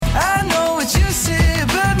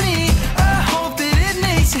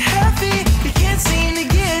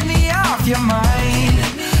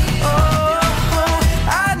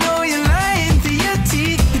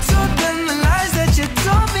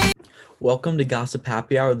Welcome to Gossip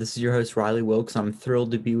Happy Hour. This is your host, Riley Wilkes. I'm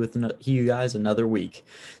thrilled to be with you guys another week.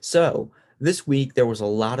 So, this week there was a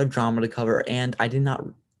lot of drama to cover, and I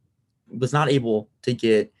was not able to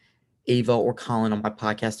get Ava or Colin on my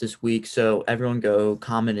podcast this week. So, everyone go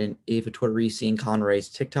comment in Ava Tortorisi and Colin Ray's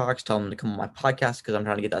TikToks. Tell them to come on my podcast because I'm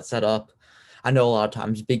trying to get that set up. I know a lot of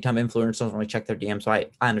times big time influencers don't really check their DMs, so I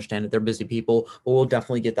understand that they're busy people, but we'll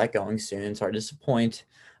definitely get that going soon. Sorry to disappoint.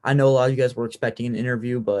 I know a lot of you guys were expecting an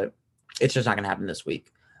interview, but it's just not going to happen this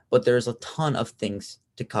week. But there's a ton of things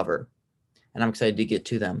to cover, and I'm excited to get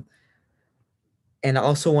to them. And I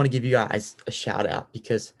also want to give you guys a shout out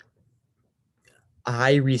because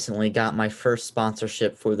I recently got my first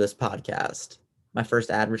sponsorship for this podcast, my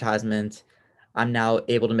first advertisement. I'm now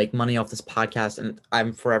able to make money off this podcast, and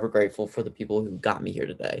I'm forever grateful for the people who got me here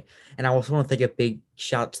today. And I also want to thank a big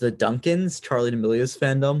shout out to the Duncans, Charlie D'Amelio's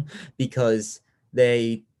fandom, because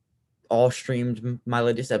they all streamed my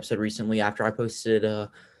latest episode recently after I posted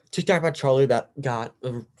a TikTok about Charlie that got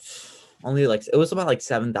only it was about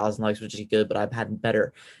 7,000 likes, which is good, but I've had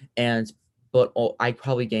better. But I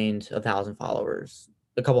probably gained 1,000 followers,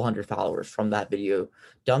 a couple hundred followers from that video.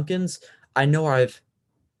 Duncan's, I know I've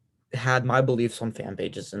had my beliefs on fan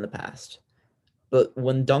pages in the past, but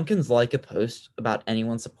when Duncan's like a post about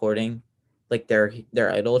anyone supporting their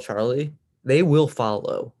idol Charlie, they will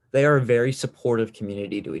follow. They are a very supportive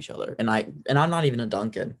community to each other. And I'm not even a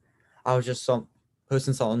Duncan. I was just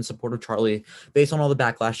posting something in support of Charlie based on all the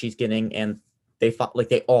backlash she's getting, and they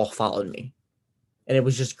all followed me. And it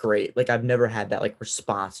was just great. I've never had that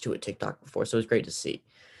response to a TikTok before. So it was great to see.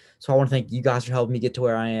 So I want to thank you guys for helping me get to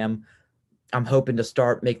where I am. I'm hoping to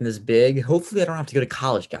start making this big. Hopefully I don't have to go to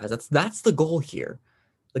college, guys. That's the goal here.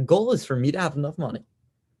 The goal is for me to have enough money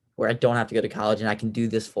where I don't have to go to college and I can do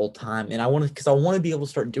this full time. And I want to be able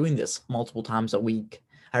to start doing this multiple times a week.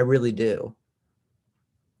 I really do.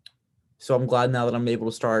 So I'm glad now that I'm able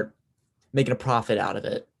to start making a profit out of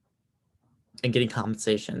it and getting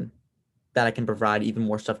compensation that I can provide even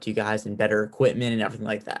more stuff to you guys and better equipment and everything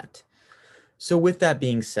like that. So with that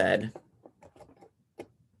being said,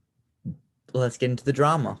 let's get into the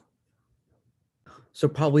drama. So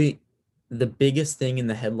probably the biggest thing in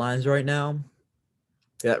the headlines right now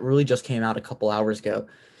that really just came out a couple hours ago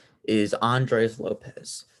is Andres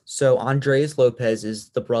Lopez. So Andres Lopez is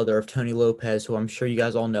the brother of Tony Lopez, who I'm sure you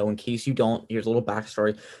guys all know. In case you don't, here's a little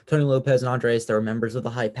backstory. Tony Lopez and Andres, they were members of the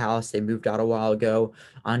Hype House. They moved out a while ago.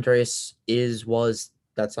 Andres was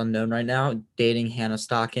that's unknown right now, dating Hannah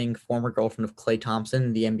Stocking, former girlfriend of Klay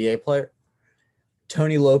Thompson, the NBA player.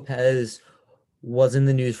 Tony Lopez was in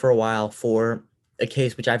the news for a while for a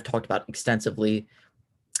case which I've talked about extensively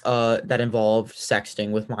that involved sexting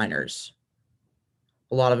with minors.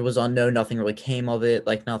 A lot of it was unknown. Nothing really came of it.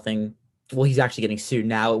 Nothing. Well, he's actually getting sued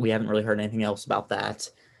now. We haven't really heard anything else about that,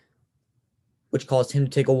 which caused him to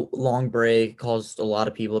take a long break, caused a lot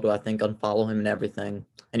of people to, I think, unfollow him and everything.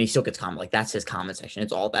 And he still gets comment. That's his comment section.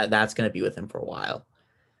 It's all that's going to be with him for a while.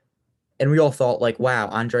 And we all thought, wow,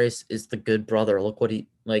 Andres is the good brother. Look what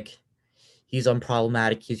he's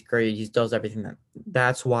unproblematic. He's great. He does everything.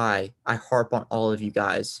 That's why I harp on all of you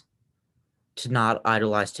guys to not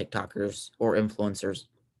idolize TikTokers or influencers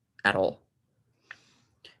at all.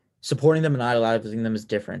 Supporting them and idolizing them is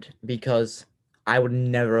different because I would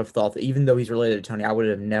never have thought that, even though he's related to Tony, I would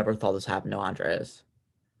have never thought this happened to Andres.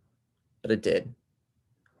 But it did.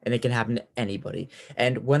 And it can happen to anybody.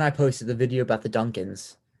 And when I posted the video about the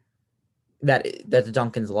Duncans, that the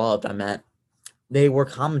Duncans loved, they were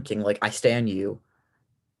commenting, I stand you.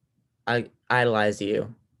 I idolize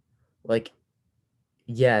you.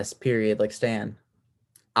 Yes, period. Stan.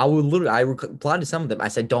 I replied to some of them. I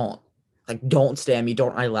said, don't stand me,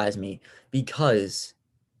 don't idolize me, because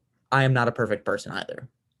I am not a perfect person either.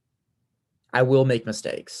 I will make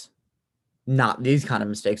mistakes. Not these kind of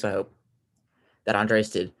mistakes, I hope, that Andres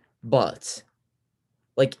did. But,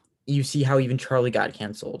 you see how even Charlie got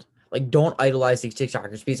canceled. Don't idolize these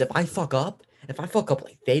TikTokers, because if I fuck up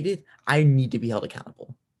like they did, I need to be held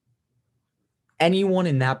accountable. Anyone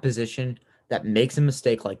in that position that makes a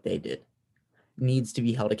mistake like they did needs to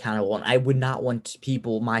be held accountable. And I would not want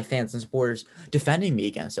people, my fans and supporters, defending me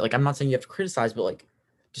against it. I'm not saying you have to criticize, but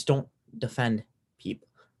just don't defend people.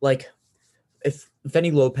 If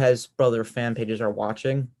any Lopez brother fan pages are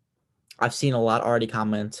watching, I've seen a lot already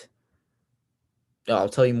comment. I'll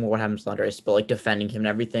tell you more what happens to Andres, but defending him and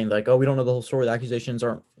everything, oh, we don't know the whole story. The accusations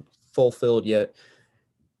aren't fulfilled yet.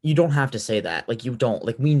 You don't have to say that. You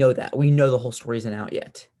don't. We know that. We know the whole story isn't out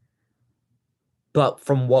yet. But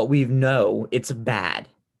from what we know, it's bad.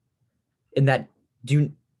 And that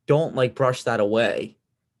don't brush that away.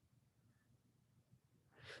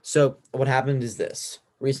 So what happened is this.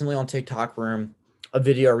 recently on TikTok Room, a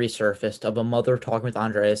video resurfaced of a mother talking with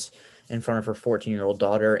Andres in front of her 14-year-old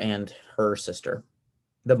daughter and her sister,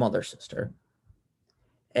 the mother's sister.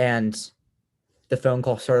 And the phone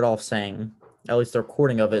call started off saying, at least the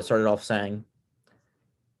recording of it started off saying,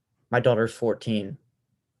 "My daughter's 14."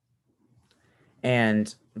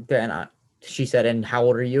 And then she said, "And how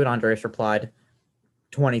old are you?" And Andres replied,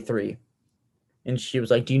 23. And she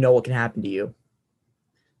was like, "Do you know what can happen to you?"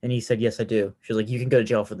 And he said, "Yes, I do." She was like, "You can go to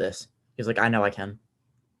jail for this." He was like, "I know I can."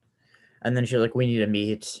 And then she was like, "We need to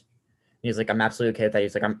meet." And he's like, "I'm absolutely okay with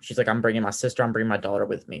that." She's like, "I'm bringing my sister. I'm bringing my daughter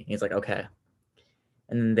with me." And he's like, "Okay."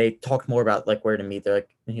 And then they talked more about like where to meet. They're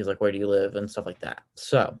like, and he's like, "Where do you live?" and stuff like that.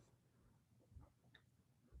 So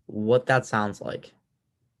what that sounds like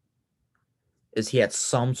is he had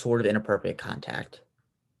some sort of inappropriate contact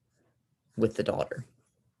with the daughter.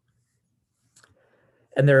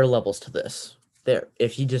 And there are levels to this.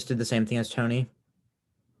 If he just did the same thing as Tony,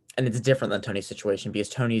 and it's different than Tony's situation because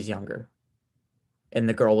Tony's younger and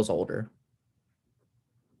the girl was older.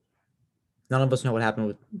 None of us know what happened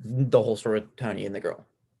with the whole story with Tony and the girl.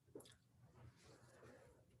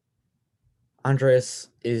 Andres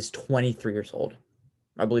is 23 years old.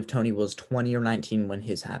 I believe Tony was 20 or 19 when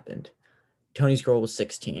his happened. Tony's girl was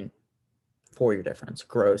 16. 4-year difference.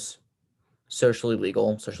 Gross. Socially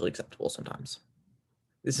legal, socially acceptable sometimes.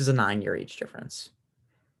 This is a 9-year age difference.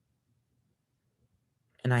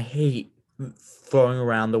 And I hate throwing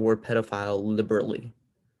around the word pedophile liberally,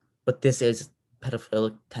 but this is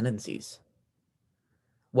pedophilic tendencies.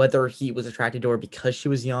 Whether he was attracted to her because she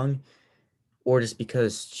was young or just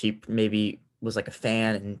because she maybe was like a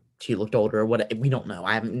fan and she looked older or what, we don't know.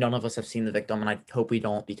 None of us have seen the victim, and I hope we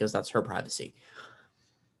don't because that's her privacy.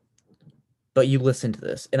 But you listen to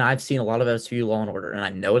this, and I've seen a lot of SVU Law and Order, and I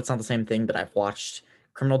know it's not the same thing, but I've watched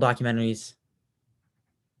criminal documentaries.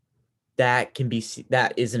 That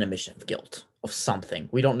is an admission of guilt of something.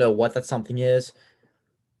 We don't know what that something is,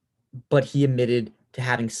 but he admitted to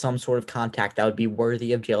having some sort of contact that would be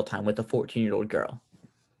worthy of jail time with a 14-year-old girl.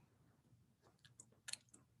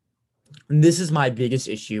 And this is my biggest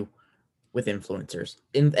issue with influencers.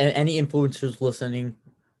 Any influencers listening,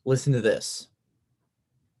 listen to this.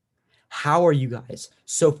 How are you guys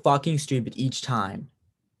so fucking stupid each time?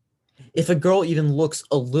 If a girl even looks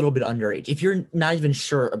a little bit underage, if you're not even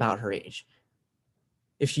sure about her age,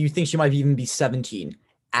 if you think she might even be 17,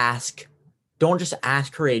 ask. Don't just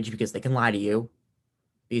ask her age because they can lie to you.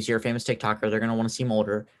 Because you're a famous TikToker, they're going to want to seem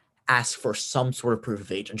older. Ask for some sort of proof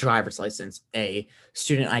of age, a driver's license, a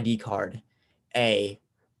student ID card, even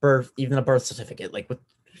a birth certificate, like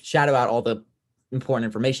shadow out all the important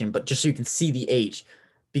information, but just so you can see the age.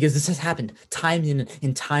 Because this has happened time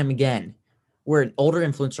and time again, where an older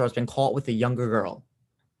influencer has been caught with a younger girl.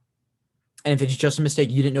 And if it's just a mistake,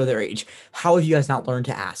 you didn't know their age, how have you guys not learned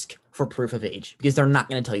to ask for proof of age? Because they're not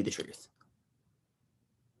going to tell you the truth.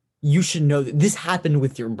 You should know that this happened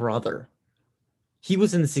with your brother. He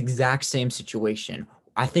was in this exact same situation.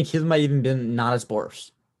 I think his might even been not as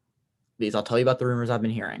worse. Because I'll tell you about the rumors I've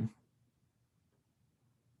been hearing.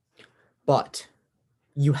 But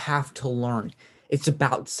you have to learn. It's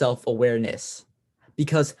about self-awareness.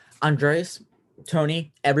 Because Andres,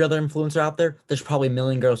 Tony, every other influencer out there, there's probably a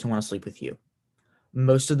million girls who want to sleep with you.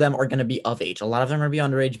 Most of them are going to be of age. A lot of them are going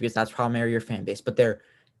to be underage because that's primarily your fan base. But there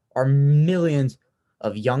are millions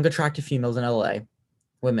of young, attractive females in LA,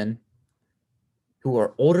 women, who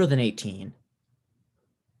are older than 18,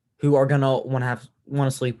 who are going to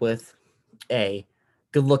want to sleep with a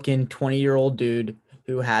good-looking 20-year-old dude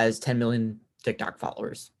who has 10 million TikTok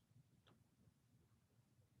followers.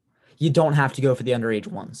 You don't have to go for the underage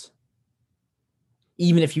ones.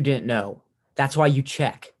 Even if you didn't know. That's why you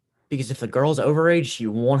check. Because if the girl's overage, she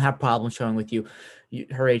won't have problems showing with you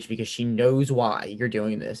her age because she knows why you're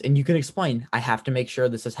doing this. And you can explain, I have to make sure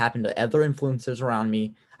this has happened to other influencers around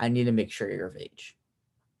me. I need to make sure you're of age.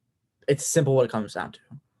 It's simple what it comes down to.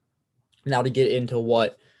 Now to get into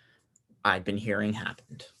what I've been hearing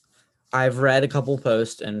happened. I've read a couple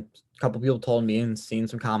posts and a couple people told me and seen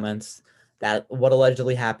some comments that what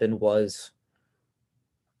allegedly happened was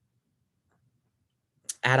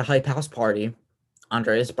at a Hype House party,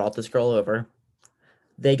 Andres brought this girl over.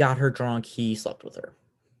 They got her drunk. He slept with her.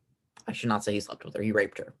 I should not say he slept with her. He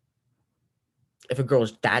raped her. If a girl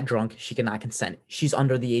is that drunk, she cannot consent. She's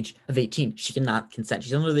under the age of 18. She cannot consent.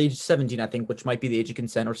 She's under the age of 17, I think, which might be the age of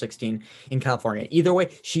consent, or 16 in California. Either way,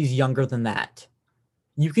 she's younger than that.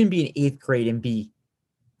 You can be in 8th grade and be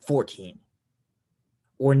 14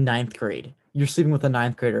 or 9th grade. You're sleeping with a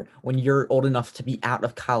 9th grader when you're old enough to be out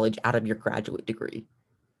of college, out of your graduate degree.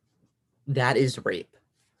 That is rape.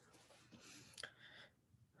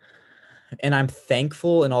 And I'm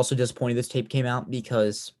thankful and also disappointed this tape came out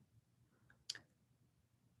because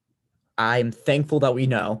I'm thankful that we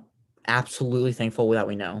know. Absolutely thankful that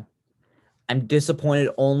we know. I'm disappointed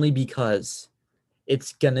only because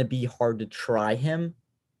it's going to be hard to try him,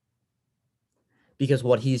 because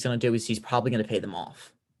what he's going to do is he's probably going to pay them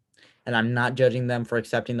off. And I'm not judging them for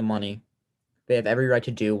accepting the money. They have every right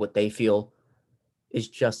to do what they feel is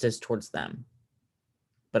justice towards them.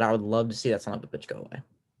 But I would love to see that son of a bitch go away.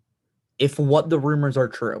 If what the rumors are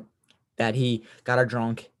true, that he got her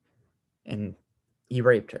drunk and he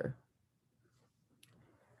raped her.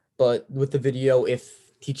 But with the video, if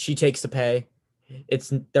she takes the pay,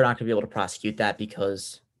 they're not going to be able to prosecute that,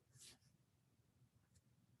 because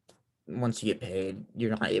once you get paid,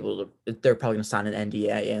 you're not able to. They're probably going to sign an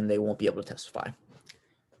NDA and they won't be able to testify.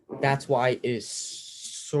 That's why it is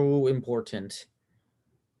so important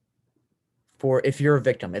for, if you're a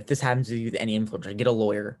victim, if this happens to you with any influencer, get a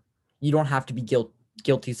lawyer. You don't have to be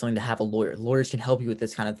guilty of something to have a lawyer. Lawyers can help you with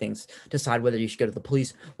this kind of things. Decide whether you should go to the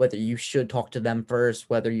police, whether you should talk to them first,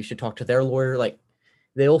 whether you should talk to their lawyer. Like,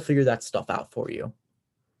 they'll figure that stuff out for you.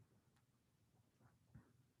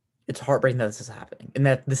 It's heartbreaking that this is happening, and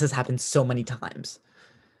that this has happened so many times.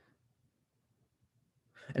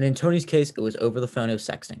 And in Tony's case, it was over the phone. It was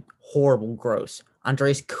sexting. Horrible, gross.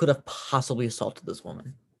 Andres could have possibly assaulted this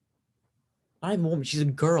woman. Not even a woman. She's a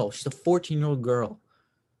girl. She's a 14-year-old girl.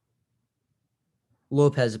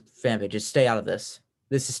 Lopez fanpage, just stay out of this.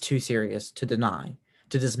 This is too serious to deny,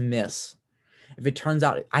 to dismiss. If it turns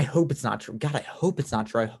out, I hope it's not true. God, I hope it's not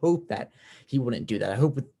true. I hope that he wouldn't do that. I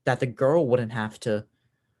hope that the girl wouldn't have to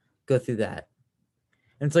go through that.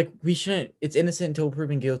 And it's like, we shouldn't, it's innocent until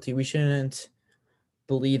proven guilty. We shouldn't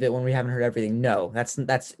believe it when we haven't heard everything. No,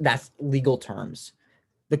 that's legal terms.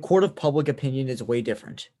 The court of public opinion is way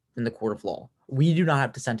different than the court of law. We do not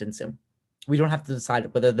have to sentence him. We don't have to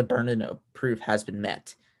decide whether the burden of proof has been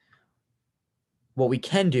met. What we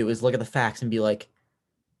can do is look at the facts and be like,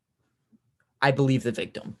 I believe the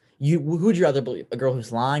victim. Who would you rather believe? A girl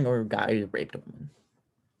who's lying or a guy who raped a woman?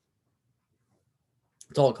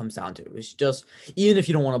 That's all it comes down to. It's just, even if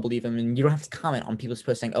you don't want to believe him, and you don't have to comment on people's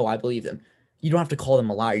posts saying, oh, I believe them. You don't have to call them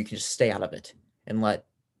a liar. You can just stay out of it and let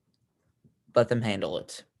them handle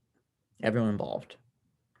it. Everyone involved.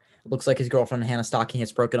 It looks like his girlfriend, Hannah Stocking,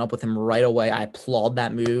 has broken up with him right away. I applaud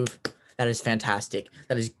that move. That is fantastic.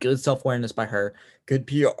 That is good self-awareness by her. Good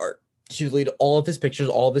PR. She deleted all of his pictures,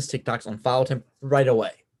 all of his TikToks, unfollowed him right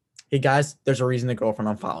away. Hey, guys, there's a reason the girlfriend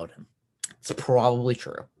unfollowed him. It's probably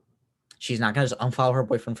true. She's not going to just unfollow her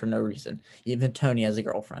boyfriend for no reason. Even Tony has a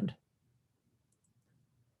girlfriend.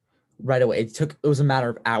 Right away. It was a matter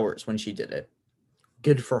of hours when she did it.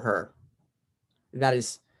 Good for her. That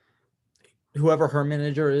is, whoever her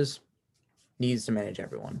manager is needs to manage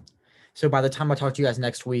everyone. So by the time I talk to you guys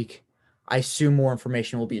next week, I assume more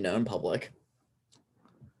information will be known public.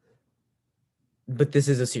 But this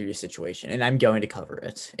is a serious situation, and I'm going to cover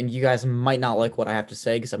it. And you guys might not like what I have to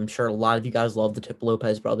say, because I'm sure a lot of you guys love the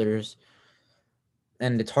Lopez brothers.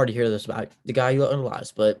 And it's hard to hear this about the guy you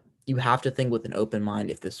idolize, but you have to think with an open mind.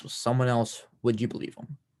 If this was someone else, would you believe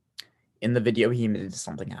him? In the video, he admitted to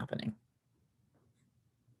something happening.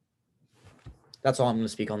 That's all I'm going to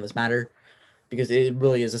speak on this matter, because it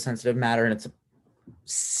really is a sensitive matter, and it's a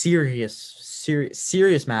serious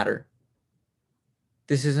matter.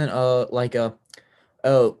 This isn't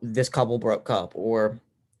oh, this couple broke up, or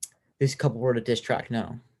this couple wrote a diss track.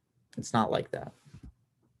 No, it's not like that.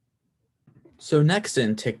 So next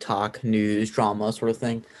in TikTok news, drama sort of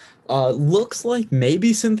thing, looks like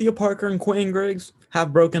maybe Cynthia Parker and Quentin Griggs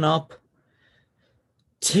have broken up.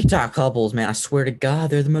 TikTok couples, man, I swear to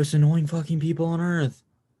God, they're the most annoying fucking people on earth.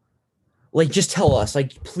 Like, just tell us,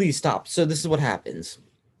 like, please stop. So this is what happens.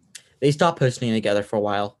 They stop posting together for a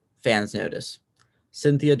while. Fans notice.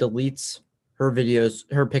 Cynthia deletes her videos,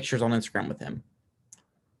 her pictures on Instagram with him.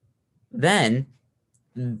 Then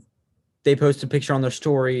they post a picture on their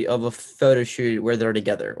story of a photo shoot where they're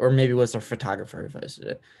together, or maybe it was their photographer who posted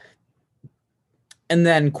it. And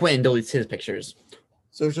then Quentin deletes his pictures.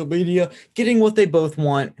 Social media, getting what they both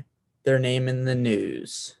want, their name in the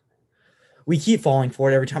news. We keep falling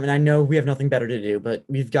for it every time, and I know we have nothing better to do, but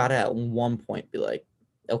we've got to at one point be like,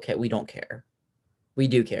 okay, we don't care. We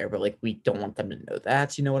do care, but like, we don't want them to know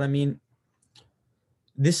that, you know what I mean?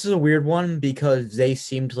 This is a weird one because they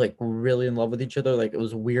seemed like really in love with each other. Like, it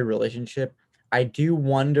was a weird relationship. I do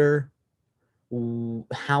wonder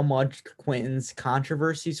how much Quentin's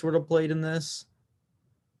controversy sort of played in this,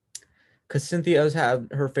 because Cynthia has had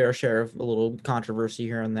her fair share of a little controversy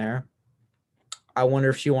here and there. I wonder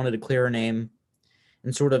if she wanted to clear her name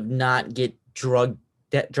and sort of not get drug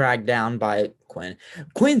dragged down by Quinn.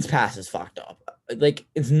 Quinn's past is fucked up. Like,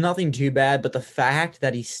 it's nothing too bad, but the fact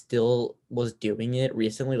that he still was doing it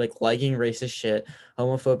recently, like liking racist shit,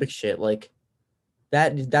 homophobic shit, like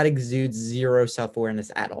that exudes zero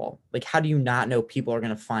self-awareness at all. Like, how do you not know people are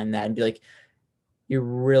gonna find that and be like, you're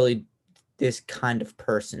really this kind of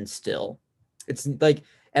person still? It's like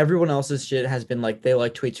everyone else's shit has been like, they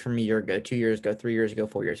like tweets from a year ago, 2 years ago, 3 years ago,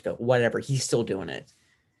 4 years ago, whatever. He's still doing it.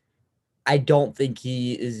 I don't think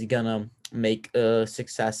he is gonna make a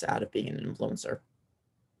success out of being an influencer.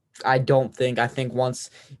 I don't think. I think once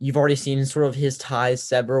you've already seen sort of his ties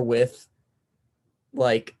sever with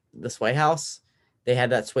like the Sway House, they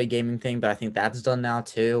had that Sway Gaming thing, but I think that's done now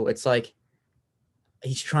too. It's like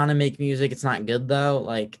he's trying to make music. It's not good though.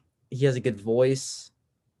 Like, he has a good voice,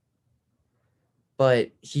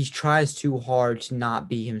 but he tries too hard to not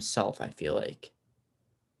be himself, I feel like.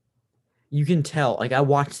 You can tell. Like, I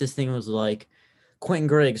watched this thing, it was like Quentin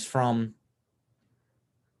Griggs from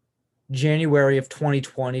January of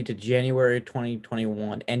 2020 to January of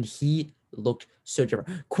 2021, and he looked so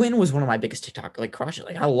different. Quinn was one of my biggest TikTok like crushes.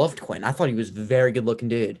 Like, I loved Quinn. I thought he was a very good looking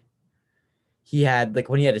dude. He had like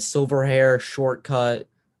when he had his silver hair, shortcut,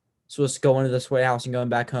 supposed to go into the Sway House and going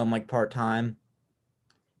back home like part time.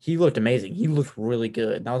 He looked amazing. He looked really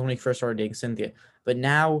good. That was when he first started dating Cynthia. But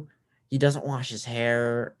now he doesn't wash his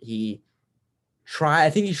hair. I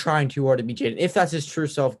think he's trying too hard to be Jaden. If that's his true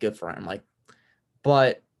self, good for him. Like,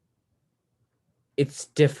 but it's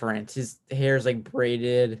different. His hair's like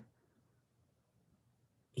braided.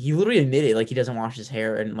 He literally admitted like he doesn't wash his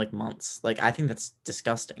hair in like months. Like, I think that's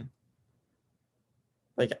disgusting.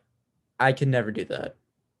 Like, I could never do that.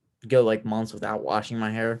 Go like months without washing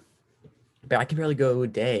my hair. But I can barely go a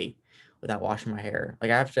day without washing my hair.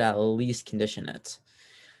 Like, I have to at least condition it.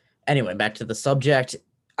 Anyway, back to the subject.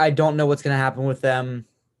 I don't know what's gonna happen with them.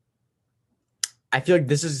 I feel like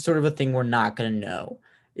this is sort of a thing we're not gonna know.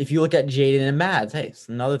 If you look at Jaden and Mads, hey, it's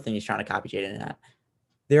another thing he's trying to copy Jaden at.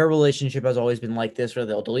 Their relationship has always been like this, where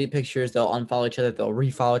they'll delete pictures, they'll unfollow each other, they'll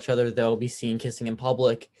refollow each other, they'll be seen kissing in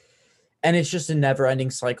public. And it's just a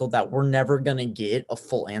never-ending cycle that we're never gonna get a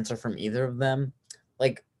full answer from either of them.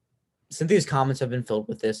 Like, Cynthia's comments have been filled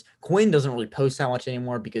with this. Quinn doesn't really post that much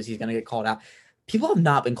anymore because he's gonna get called out. People have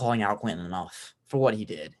not been calling out Quinn enough for what he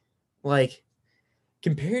did. Like,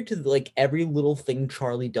 compared to like every little thing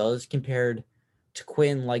Charlie does, compared to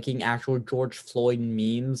Quinn liking actual George Floyd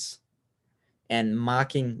memes and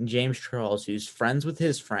mocking James Charles, who's friends with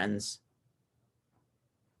his friends,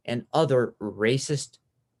 and other racist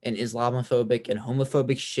and Islamophobic and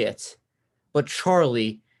homophobic shit. But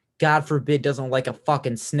Charlie, God forbid, doesn't like a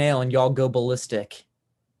fucking snail and y'all go ballistic.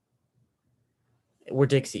 Or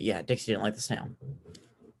Dixie. Yeah, Dixie didn't like the snail.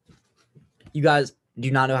 You guys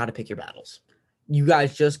do not know how to pick your battles. You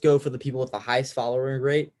guys just go for the people with the highest following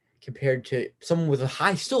rate compared to someone with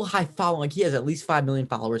a still high following. Like, he has at least 5 million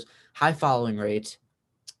followers, high following rate,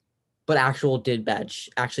 but actually did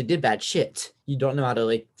bad shit. You don't know how to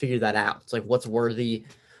like figure that out. It's like, what's worthy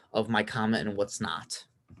of my comment and what's not.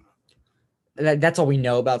 That's all we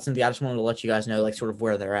know about Cynthia. I just wanted to let you guys know like sort of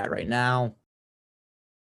where they're at right now.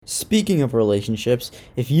 Speaking of relationships,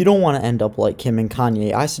 if you don't want to end up like Kim and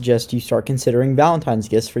Kanye, I suggest you start considering Valentine's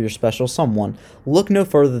gifts for your special someone. Look no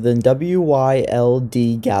further than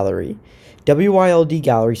WYLD Gallery. WYLD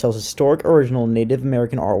Gallery sells historic, original Native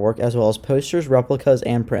American artwork as well as posters, replicas,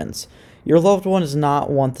 and prints. Your loved one does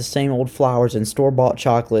not want the same old flowers and store-bought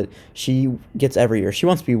chocolate she gets every year. She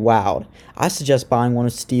wants to be wowed. I suggest buying one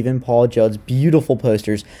of Stephen Paul Judd's beautiful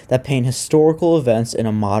posters that paint historical events in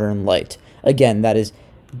a modern light. Again, that is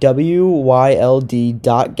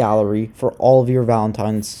WYLD.gallery for all of your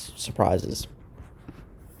Valentine's surprises.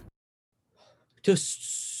 To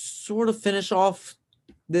sort of finish off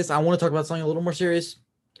this, I want to talk about something a little more serious.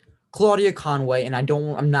 Claudia Conway, and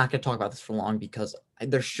I'm not going to talk about this for long because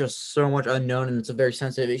there's just so much unknown and it's a very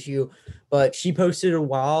sensitive issue. But she posted a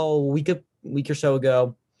week or so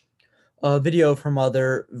ago a video of her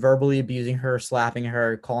mother verbally abusing her, slapping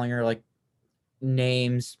her, calling her like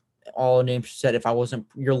names. All names she said, if I wasn't,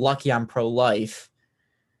 you're lucky I'm pro-life.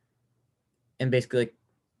 And basically like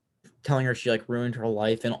telling her she like ruined her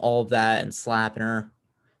life and all of that and slapping her.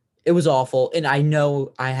 It was awful. And I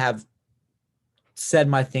know I have said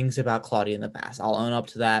my things about Claudia in the past. I'll own up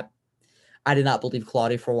to that. I did not believe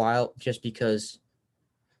Claudia for a while just because,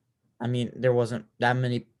 I mean, there wasn't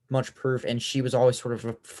that much proof, and she was always sort of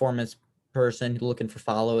a performance person looking for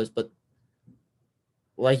followers. But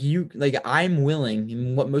I'm willing,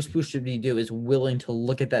 and what most people should do is willing to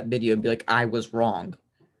look at that video and be like, I was wrong.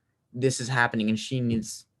 This is happening, and she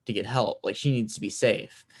needs to get help. Like, she needs to be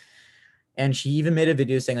safe. And she even made a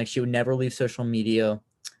video saying like she would never leave social media.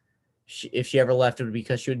 If she ever left, it would be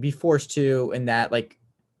because she would be forced to, and that like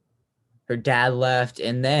her dad left.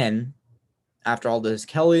 And then after all this,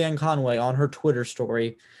 Kellyanne Conway on her Twitter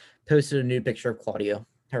story posted a nude picture of Claudia,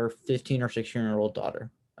 her 15 or 16-year-old daughter,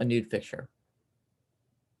 a nude picture.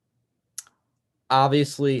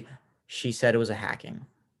 Obviously, she said it was a hacking.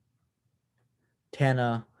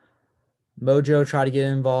 Tana Mojo tried to get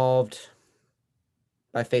involved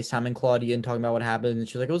by FaceTiming Claudia and talking about what happened. And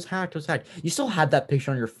she's like, it was hacked. It was hacked. You still had that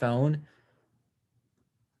picture on your phone.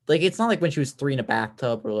 Like, it's not like when she was 3 in a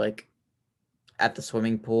bathtub or like at the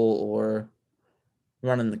swimming pool or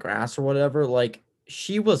running the grass or whatever. Like,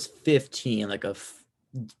 she was 15, like a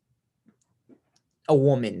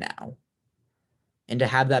woman now. And to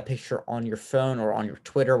have that picture on your phone or on your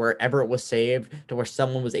Twitter, wherever it was saved, to where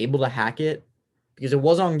someone was able to hack it, because it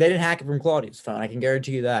wasn't on, they didn't hack it from Claudia's phone. I can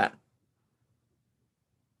guarantee you that.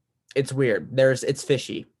 It's weird. It's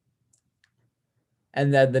fishy.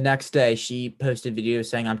 And then the next day, she posted videos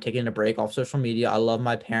saying, I'm taking a break off social media. I love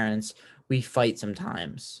my parents. We fight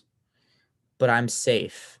sometimes, but I'm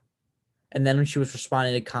safe. And then when she was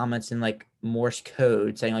responding to comments in like Morse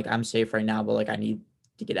code saying like, I'm safe right now, but like I need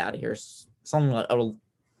to get out of here. Something like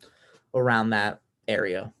around that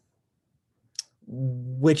area,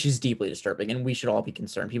 which is deeply disturbing. And we should all be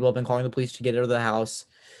concerned. People have been calling the police to get her to the house,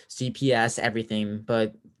 CPS, everything.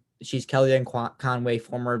 But she's Kellyanne Conway,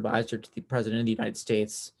 former advisor to the president of the United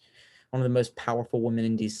States, one of the most powerful women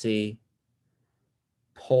in DC.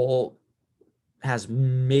 Has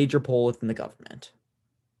major pull within the government.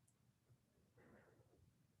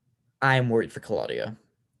 I am worried for Claudia,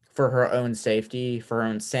 for her own safety, for her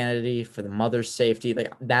own sanity, for the mother's safety.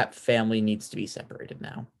 Like, that family needs to be separated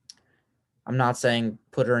now. I'm not saying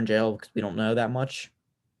put her in jail because we don't know that much,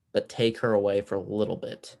 but take her away for a little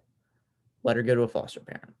bit. Let her go to a foster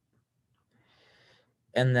parent.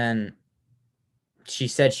 And then she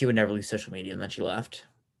said she would never leave social media, and then she left.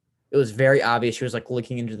 It was very obvious. She was like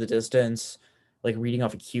looking into the distance, like reading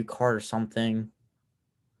off a cue card or something.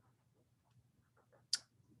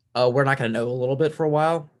 We're not going to know a little bit for a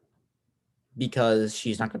while because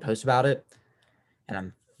she's not going to post about it. And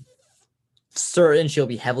I'm certain she'll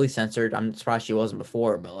be heavily censored. I'm surprised she wasn't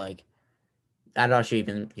before, but like, I don't know if she'll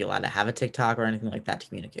even be allowed to have a TikTok or anything like that to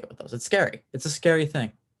communicate with us. It's scary. It's a scary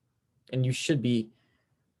thing. And you should be,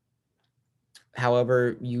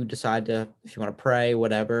 however you decide to, if you want to pray,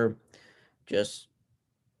 whatever, just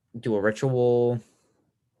do a ritual.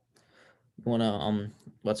 You want to,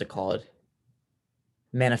 what's it called?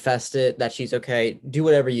 Manifest it that she's okay. Do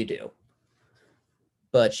whatever you do.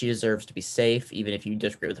 But she deserves to be safe, even if you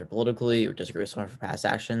disagree with her politically or disagree with some of her past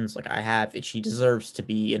actions, like I have. She deserves to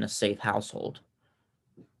be in a safe household.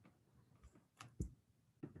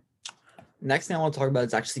 Next thing I want to talk about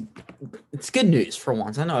is actually, it's good news for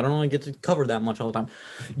once. I know I don't really get to cover that much all the time.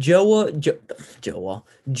 JoJo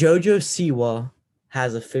Siwa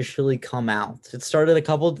has officially come out. It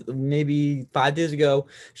started maybe 5 days ago.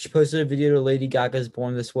 She posted a video to Lady Gaga's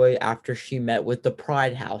Born This Way after she met with the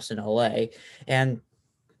Pride House in LA. And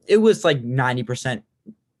it was like 90%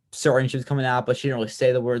 certain she was coming out, but she didn't really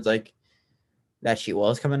say the words like that she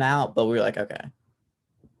was coming out. But we were like, okay.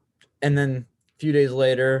 And then a few days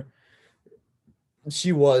later,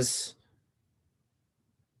 she was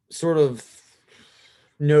sort of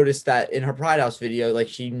noticed that in her Pride House video, like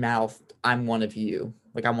she mouthed, I'm one of you,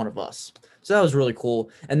 like I'm one of us. So that was really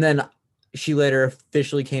cool. And then she later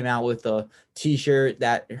officially came out with a t-shirt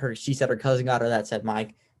that she said her cousin got her that said,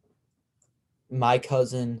 my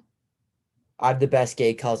cousin, I'm the best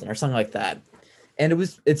gay cousin, or something like that. And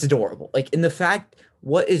it's adorable. Like, in the fact,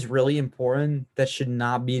 what is really important that should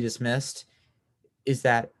not be dismissed is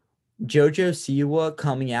that JoJo Siwa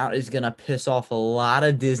coming out is gonna piss off a lot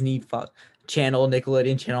of Disney Channel,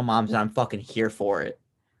 Nickelodeon Channel moms, and I'm fucking here for it.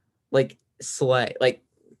 Like, slay. Like,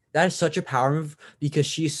 that is such a power move because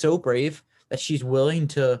she's so brave that she's willing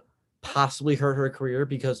to possibly hurt her career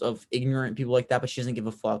because of ignorant people like that, but she doesn't give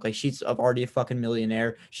a fuck. Like, she's already a fucking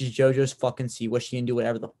millionaire. She's JoJo's fucking Siwa. She can do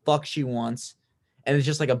whatever the fuck she wants. And it's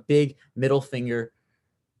just like a big middle finger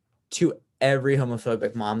to every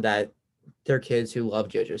homophobic mom that their kids who love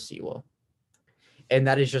JoJo Siwa. And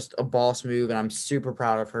that is just a boss move, and I'm super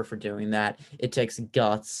proud of her for doing that. It takes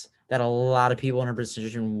guts that a lot of people in her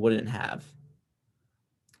position wouldn't have.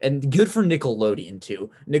 And good for Nickelodeon, too.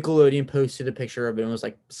 Nickelodeon posted a picture of it and was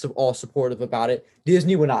like all supportive about it.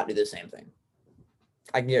 Disney would not do the same thing.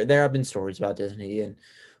 There have been stories about Disney and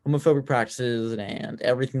homophobic practices and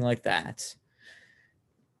everything like that.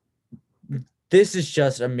 This is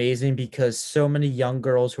just amazing because so many young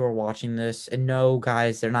girls who are watching this, and no,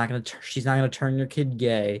 guys, she's not gonna turn your kid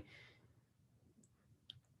gay.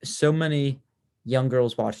 so many young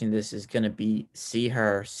girls watching this is going to be see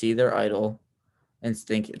their idol, and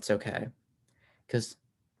think it's okay. Because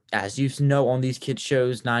as you know, on these kids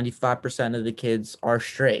shows, 95% of the kids are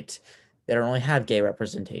straight. They don't really have gay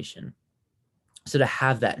representation. So to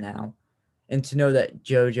have that now, and to know that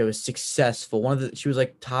JoJo is successful, she was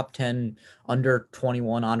like top 10 under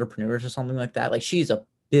 21 entrepreneurs or something like that. Like, she's a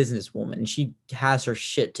businesswoman and she has her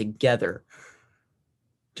shit together.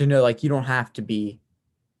 To know, like, you don't have to be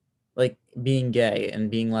like being gay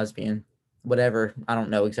and being lesbian, whatever. I don't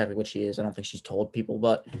know exactly what she is. I don't think she's told people,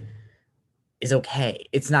 but is okay.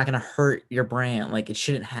 It's not gonna hurt your brand. Like,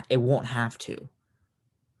 it won't have to.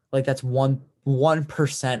 Like, that's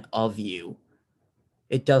 1% of you.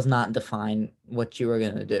 It does not define what you are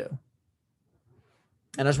gonna do.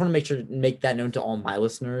 And I just want to make that known to all my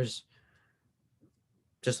listeners.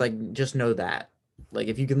 Just know that. Like,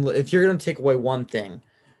 if you're gonna take away one thing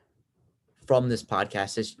from this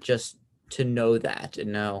podcast, it's just to know that,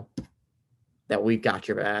 and know that we've got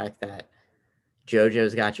your back, that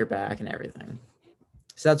JoJo's got your back, and everything.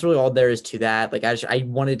 So that's really all there is to that. Like, I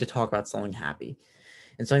wanted to talk about something happy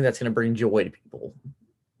and something that's going to bring joy to people.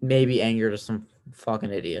 Maybe anger to some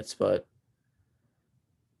fucking idiots, but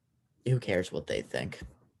who cares what they think?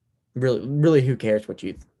 Really, really, who cares what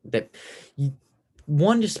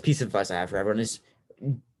one just piece of advice I have for everyone is,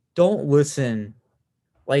 don't listen.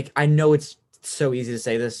 Like, I know it's so easy to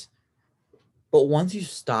say this, but once you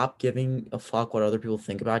stop giving a fuck what other people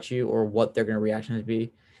think about you or what their reaction to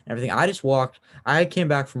be and everything. I came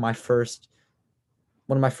back from one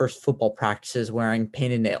of my first football practices wearing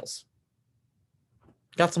painted nails.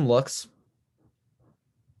 Got some looks,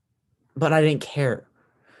 but I didn't care.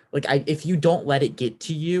 Like, if you don't let it get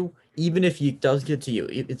to you, even if it does get to you,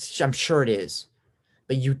 I'm sure it is,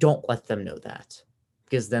 but you don't let them know that,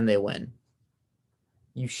 because then they win.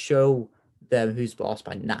 You show them who's boss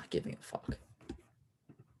by not giving a fuck.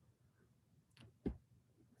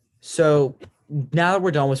 So now that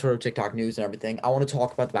we're done with sort of TikTok news and everything, I want to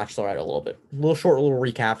talk about The Bachelorette a little bit. A little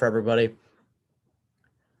recap for everybody.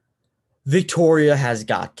 Victoria has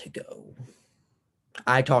got to go.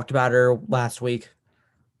 I talked about her last week.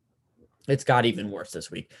 It's got even worse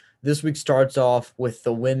this week. This week starts off with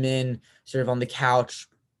the women sort of on the couch,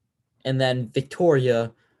 and then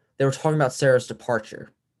Victoria, they were talking about Sarah's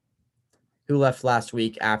departure, who left last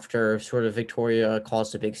week after sort of Victoria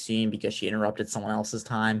caused a big scene because she interrupted someone else's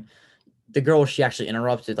time. The girl she actually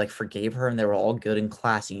interrupted, like, forgave her, and they were all good and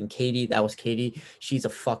classy. And Katie, that was Katie. She's a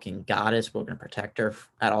fucking goddess. We're going to protect her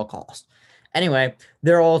at all costs. Anyway,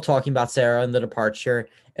 they're all talking about Sarah and the departure,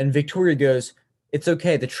 and Victoria goes, "It's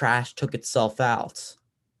okay. The trash took itself out."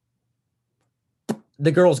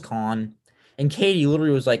 The girl's gone. And Katie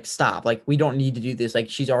literally was like, "Stop. Like, we don't need to do this. Like,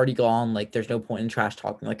 she's already gone. Like, there's no point in trash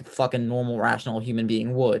talking like a fucking normal, rational human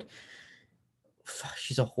being would."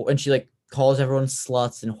 She's a whore. And she, like, calls everyone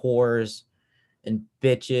sluts and whores and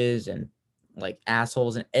bitches and, like,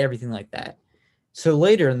 assholes and everything like that. So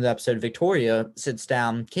later in the episode, Victoria sits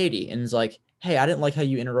down Katie and is like, "Hey, I didn't like how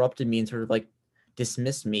you interrupted me and sort of, like,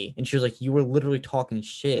 dismissed me." And she was like, "You were literally talking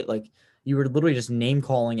shit. Like, you were literally just name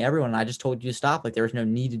calling everyone. And I just told you to stop. Like, there was no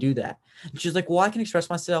need to do that." And she's like, "Well, I can express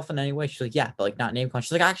myself in any way." She's like, "Yeah, but, like, not name calling."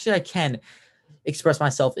 She's like, "Actually, I can express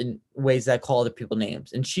myself in ways that call other people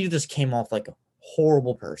names." And she just came off like a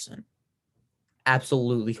horrible person.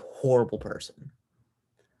 Absolutely horrible person.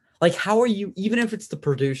 Like, how are you, even if it's the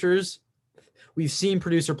producers, we've seen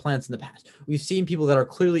producer plants in the past. We've seen people that are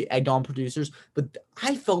clearly egged on producers, but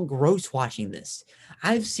I felt gross watching this.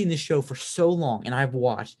 I've seen this show for so long, and I've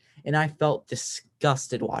watched, and I felt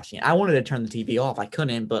disgusted watching it. I wanted to turn the TV off. I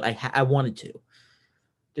couldn't, but I wanted to.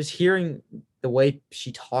 Just hearing the way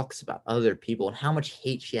she talks about other people and how much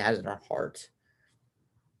hate she has in her heart.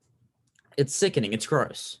 It's sickening. It's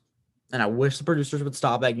gross. And I wish the producers would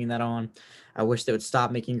stop egging that on. I wish they would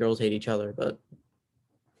stop making girls hate each other, but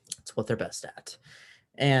it's what they're best at.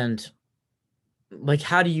 And, like,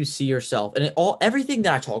 how do you see yourself? And everything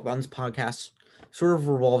that I talk about in this podcast sort of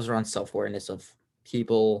revolves around self-awareness of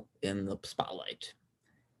people in the spotlight.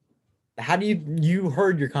 How do you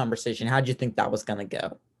heard your conversation? How did you think that was going to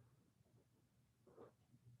go?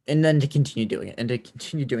 And then to continue doing it and to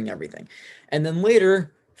continue doing everything. And then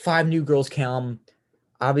later, 5 new girls come.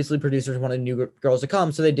 Obviously, producers wanted new girls to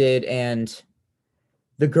come, so they did. And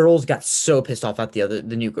the girls got so pissed off at the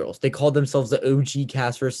new girls. They called themselves the OG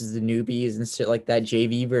cast versus the newbies and shit like that,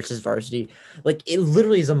 JV versus varsity. Like, it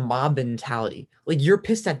literally is a mob mentality. Like, you're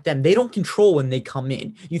pissed at them. They don't control when they come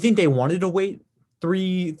in. You think they wanted to wait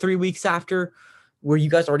three weeks after, where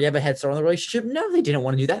you guys already have a head start on the relationship? No, they didn't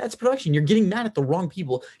want to do that. That's production. You're getting mad at the wrong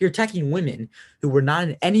people. You're attacking women who were not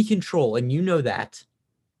in any control, and you know that.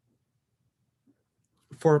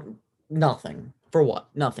 for nothing. For what?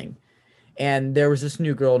 Nothing. And there was this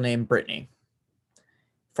new girl named Brittany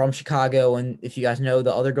from Chicago. And if you guys know,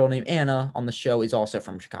 the other girl named Anna on the show is also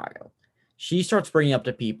from Chicago. She starts bringing up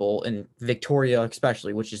to people, and Victoria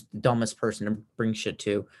especially, which is the dumbest person to bring shit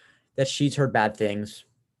to, that she's heard bad things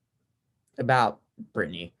about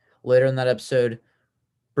Brittany. Later in that episode,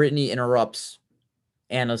 Brittany interrupts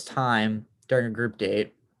Anna's time during a group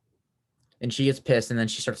date, and she gets pissed, and then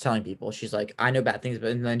she starts telling people. She's like, I know bad things, but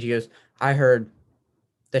and then she goes, I heard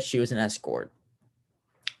that she was an escort.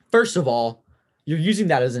 First of all, you're using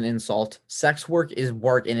that as an insult. Sex work is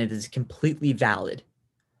work, and it is completely valid.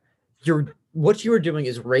 What you are doing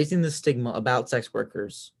is raising the stigma about sex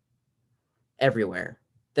workers everywhere,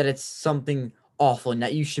 that it's something awful and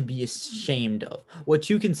that you should be ashamed of. What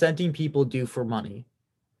two consenting people do for money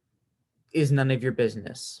is none of your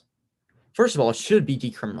business. First of all, it should be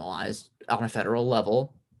decriminalized on a federal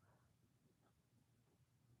level.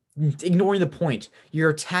 Ignoring the point, you're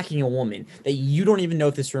attacking a woman that you don't even know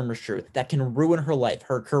if this rumor is true, that can ruin her life,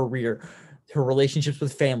 her career, her relationships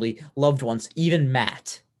with family, loved ones, even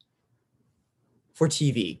Matt, for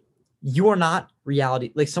TV. You are not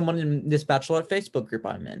reality. Like someone in this Bachelorette Facebook group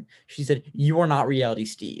I'm in, she said, you are not reality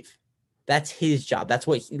Steve. That's his job. That's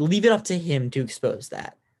what, leave it up to him to expose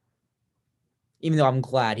that. Even though I'm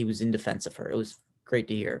glad he was in defense of her. It was great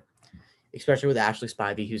to hear, especially with Ashley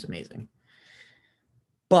Spivey, who's amazing.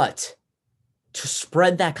 But to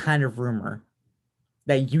spread that kind of rumor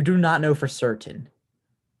that you do not know for certain,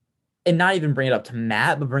 and not even bring it up to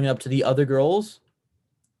Matt, but bring it up to the other girls,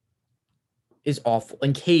 is awful.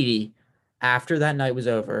 And Katie, after that night was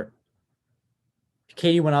over,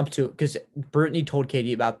 Katie went up to, because Brittany told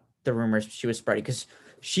Katie about the rumors she was spreading, because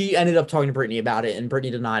she ended up talking to Brittany about it, and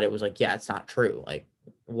Brittany denied it, was like, yeah, it's not true. Like,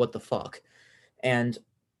 what the fuck? And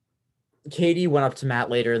Katie went up to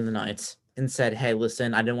Matt later in the night and said, hey,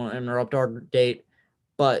 listen, I didn't want to interrupt our date,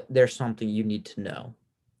 but there's something you need to know.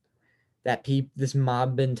 That this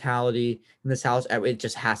mob mentality in this house, it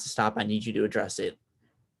just has to stop. I need you to address it.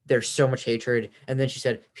 There's so much hatred. And then she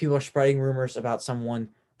said, people are spreading rumors about someone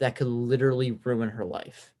that could literally ruin her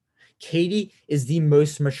life. Katie is the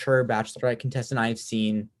most mature Bachelorette contestant I've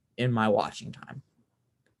seen in my watching time.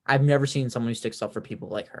 I've never seen someone who sticks up for people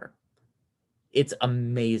like her. It's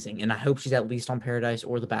amazing. And I hope she's at least on Paradise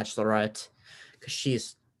or The Bachelorette, because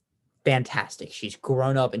she's fantastic. She's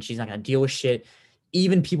grown up and she's not going to deal with shit.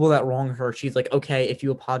 Even people that wrong her, she's like, okay, if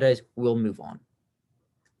you apologize, we'll move on.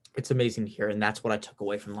 It's amazing to hear, and that's what I took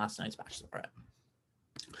away from last night's Bachelorette.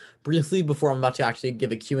 Briefly, before I'm about to actually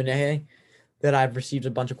give a Q&A that I've received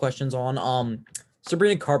a bunch of questions on,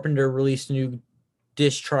 Sabrina Carpenter released a new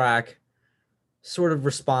diss track, sort of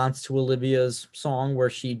response to Olivia's song, where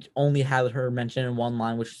she only had her mentioned in one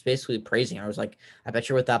line, which was basically praising her. I was like, I bet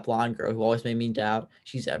you're with that blonde girl who always made me doubt.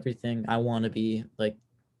 She's everything I want to be. Like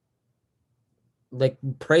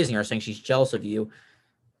praising her, saying she's jealous of you.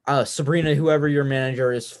 Sabrina, whoever your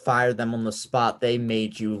manager is, fired them on the spot. They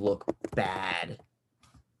made you look bad.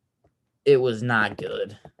 It was not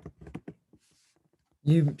good.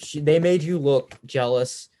 They made you look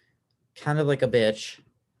jealous, kind of like a bitch,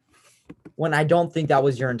 when I don't think that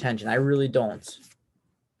was your intention. I really don't.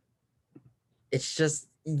 It's just,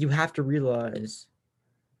 you have to realize.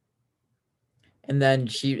 And then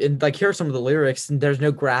here are some of the lyrics, and there's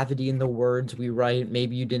no gravity in the words we write.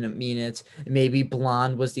 Maybe you didn't mean it. Maybe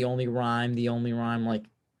blonde was the only rhyme, like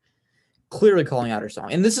clearly calling out her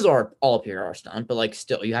song. And this is all a PR stunt, but like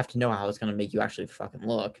still, you have to know how it's going to make you actually fucking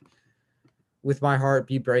look. With my heart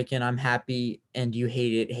be breaking, I'm happy, and you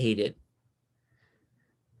hate it.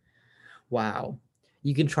 Wow.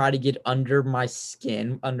 You can try to get under my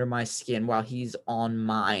skin while he's on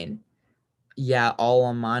mine. Yeah, all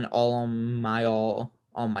on mine, all on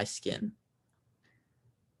my skin.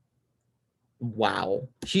 Wow.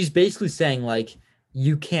 She's basically saying, like,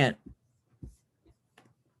 you can't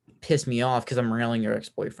piss me off because I'm railing your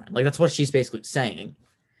ex-boyfriend. Like, that's what she's basically saying.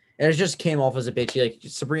 And it just came off as a bitchy. Like,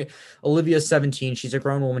 Sabrina, Olivia's 17. She's a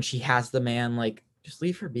grown woman. She has the man. Like, just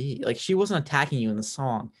leave her be. Like, she wasn't attacking you in the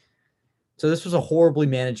song. So this was a horribly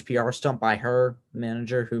managed PR stunt by her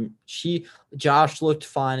manager, Josh looked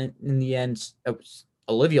fine in the end.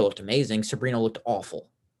 Olivia looked amazing. Sabrina looked awful.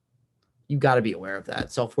 You got to be aware of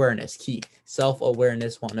that. Self-awareness, key.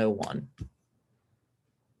 Self-awareness 101.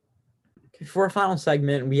 For our final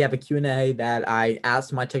segment, we have a Q&A that I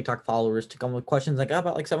asked my TikTok followers to come with questions. I got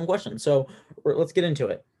about like 7 questions. So let's get into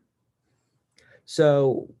it.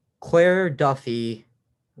 So Claire Duffy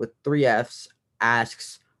with 3 Fs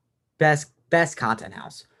asks, best content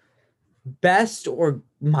house. Best or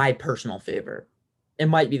my personal favorite? It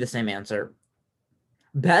might be the same answer.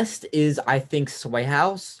 Best is, I think, Sway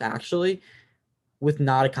House, actually, with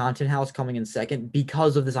Not a Content House coming in second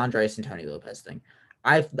because of this Andres and Tony Lopez thing.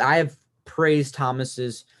 I have praised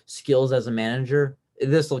Thomas's skills as a manager.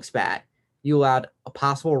 This looks bad. You allowed a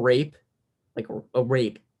possible rape, like a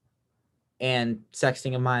rape, and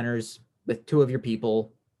sexting of minors with two of your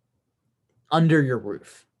people under your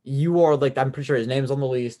roof. You are like, I'm pretty sure his name's on the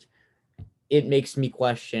list. It makes me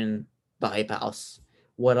question the Hype House.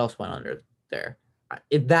 What else went under there?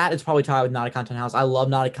 If that is probably tied with Not a Content House. I love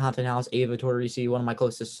Not a Content House. Ava Torrisi, one of my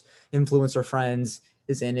closest influencer friends,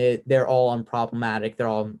 is in it. They're all unproblematic. They're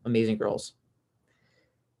all amazing girls.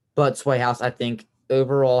 But Sway House, I think,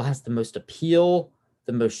 overall has the most appeal,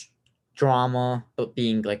 the most drama, but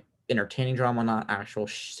being like entertaining drama, not actual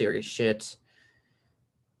serious shit.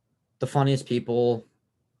 The funniest people,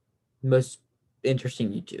 most interesting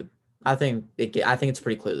YouTube. I think it's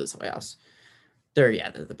pretty clear this Sway House. They're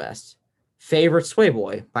the best. Favorite Sway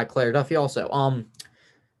Boy by Claire Duffy also.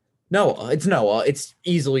 Noah. It's Noah. It's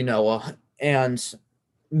easily Noah. And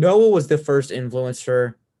Noah was the first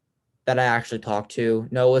influencer that I actually talked to.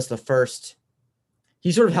 Noah's the first.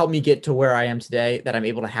 He sort of helped me get to where I am today, that I'm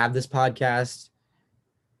able to have this podcast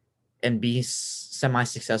and be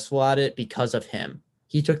semi-successful at it because of him.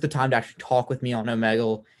 He took the time to actually talk with me on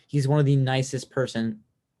Omegle. He's one of the nicest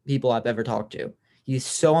people I've ever talked to. He's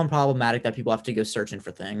so unproblematic that people have to go searching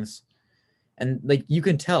for things. And like, you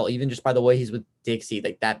can tell even just by the way he's with Dixie,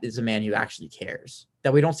 like that is a man who actually cares,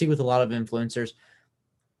 that we don't see with a lot of influencers,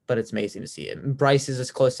 but it's amazing to see it. Bryce is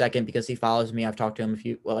a close second because he follows me. I've talked to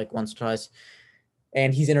him once or twice,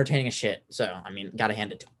 and he's entertaining as shit. So, I mean, got to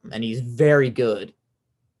hand it to him. And he's very good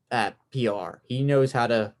at PR. He knows how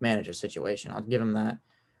to manage a situation. I'll give him that.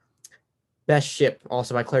 Best Ship,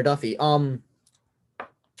 also by Claire Duffy.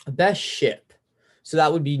 Best Ship. So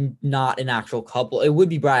that would be not an actual couple. It would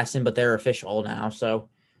be Braxton, but they're official now. So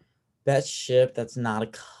Best Ship, that's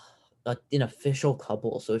not an official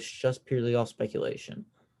couple. So it's just purely off speculation.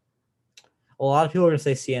 A lot of people are going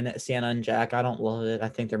to say Sienna and Jack. I don't love it. I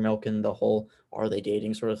think they're milking the whole are they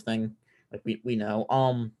dating sort of thing. Like we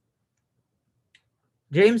know.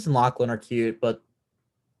 James and Lachlan are cute, but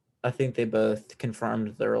I think they both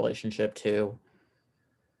confirmed their relationship too.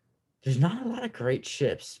 There's not a lot of great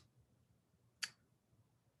ships.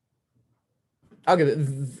 I'll give it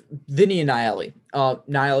Vinny and Naeli.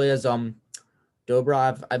 Naeli is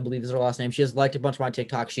Dobra, I believe is her last name. She has liked a bunch of my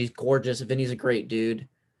TikToks. She's gorgeous. Vinny's a great dude.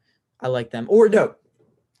 I like them. Or no,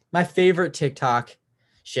 my favorite TikTok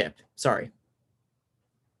ship. Sorry.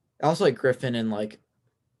 I also like Griffin and like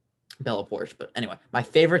Bella Porsche. But anyway, my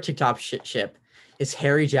favorite TikTok ship is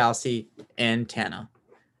Harry Jousey and Tana.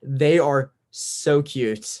 They are so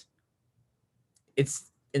cute.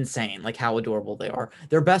 It's insane, like how adorable they are.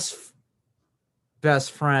 They're best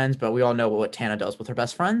friends, but we all know what Tana does with her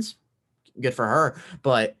best friends. Good for her.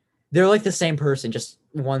 But they're like the same person, just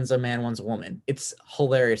one's a man, one's a woman. It's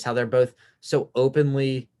hilarious how they're both so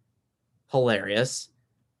openly hilarious,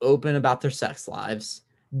 open about their sex lives,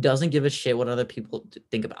 doesn't give a shit what other people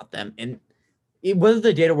think about them. And whether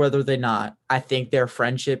they date or whether they're not, I think their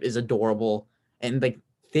friendship is adorable. And like,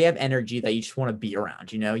 they have energy that you just want to be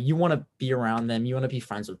around. You want to be around them. You want to be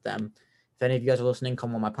friends with them. If any of you guys are listening,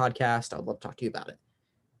 come on my podcast. I would love to talk to you about it.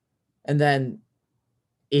 And then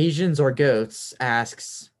Asians or Goats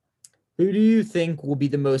asks, who do you think will be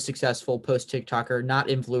the most successful post-TikToker, not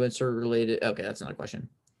influencer related? Okay, that's another question.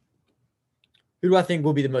 Who do I think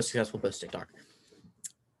will be the most successful post-TikToker?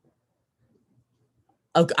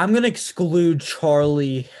 Okay, I'm going to exclude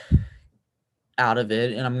Charlie out of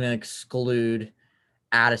it, and I'm going to exclude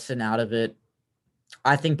Addison out of it.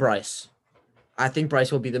 I think Bryce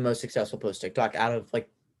will be the most successful post-TikTok out of like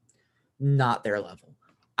not their level.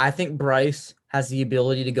 I think Bryce has the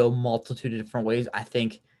ability to go multitude of different ways. I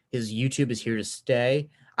think his YouTube is here to stay.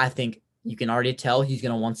 I think you can already tell he's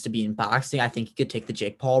going to wants to be in boxing. I think he could take the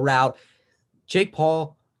Jake Paul route. Jake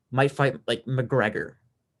Paul might fight like McGregor.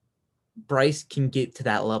 Bryce can get to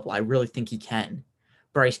that level. I really think he can.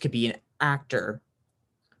 Bryce could be an actor.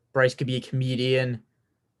 Bryce could be a comedian.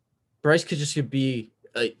 Bryce could just be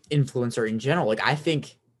an influencer in general. Like, I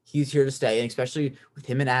think he's here to stay, and especially with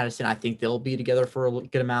him and Addison, I think they'll be together for a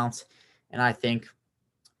good amount. And I think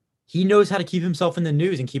he knows how to keep himself in the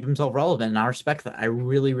news and keep himself relevant, and I respect that. I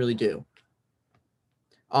really, really do.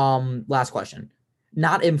 Last question.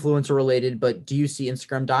 Not influencer related, but do you see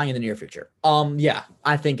Instagram dying in the near future? Yeah,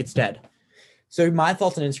 I think it's dead. So my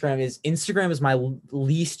thoughts on Instagram is my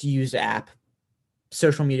least used app,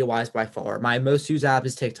 social media wise, by far. My most used app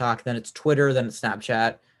is TikTok, then it's Twitter, then it's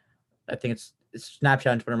Snapchat. I think it's Snapchat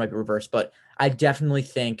and Twitter might be reversed, but I definitely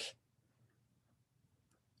think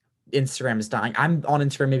Instagram is dying. I'm on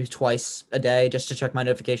Instagram maybe twice a day just to check my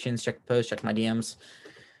notifications, check the posts, check my DMs.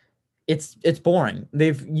 It's boring.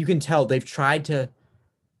 You can tell they've tried to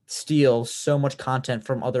steal so much content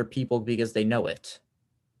from other people because they know it.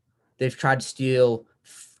 They've tried to steal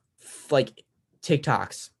like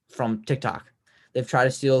TikToks from TikTok. They've tried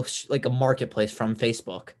to steal like a marketplace from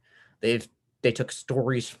Facebook. They took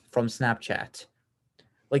stories from Snapchat.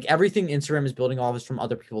 Like everything Instagram is building off is from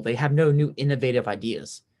other people. They have no new innovative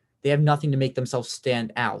ideas. They have nothing to make themselves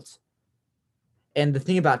stand out. And the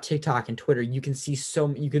thing about TikTok and Twitter, you can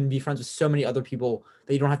be friends with so many other people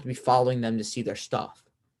that you don't have to be following them to see their stuff.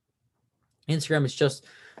 Instagram is just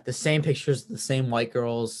the same pictures, the same white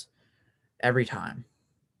girls every time.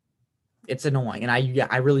 It's annoying. And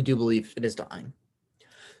I really do believe it is dying.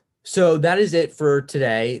 So that is it for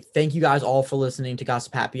today. Thank you guys all for listening to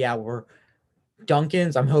Gossip Happy Hour.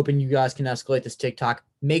 Duncan's, I'm hoping you guys can escalate this TikTok.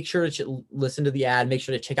 Make sure to listen to the ad. Make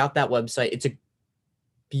sure to check out that website. It's a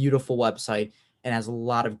beautiful website and has a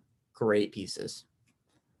lot of great pieces.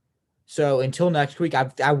 So until next week,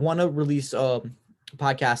 I want to release a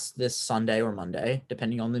podcast this Sunday or Monday,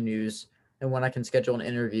 depending on the news and when I can schedule an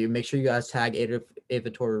interview. Make sure you guys tag Ava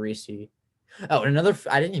Torrisi. Oh, and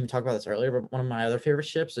I didn't even talk about this earlier, but one of my other favorite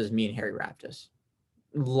ships is me and Harry Raptis.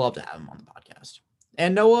 Love to have him on the podcast.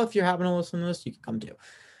 And Noah, if you're having to listen to this, you can come too.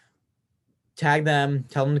 Tag them,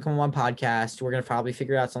 tell them to come on my podcast. We're going to probably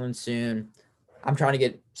figure out something soon. I'm trying to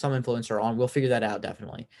get some influencer on. We'll figure that out,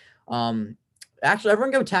 definitely. Actually,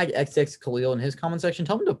 everyone go tag XX Khalil in his comment section.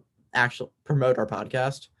 Tell him to actually promote our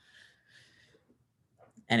podcast.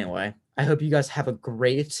 Anyway, I hope you guys have a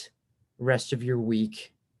great rest of your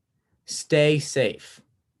week. Stay safe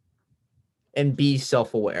and be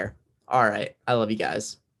self-aware. All right. I love you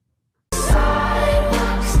guys.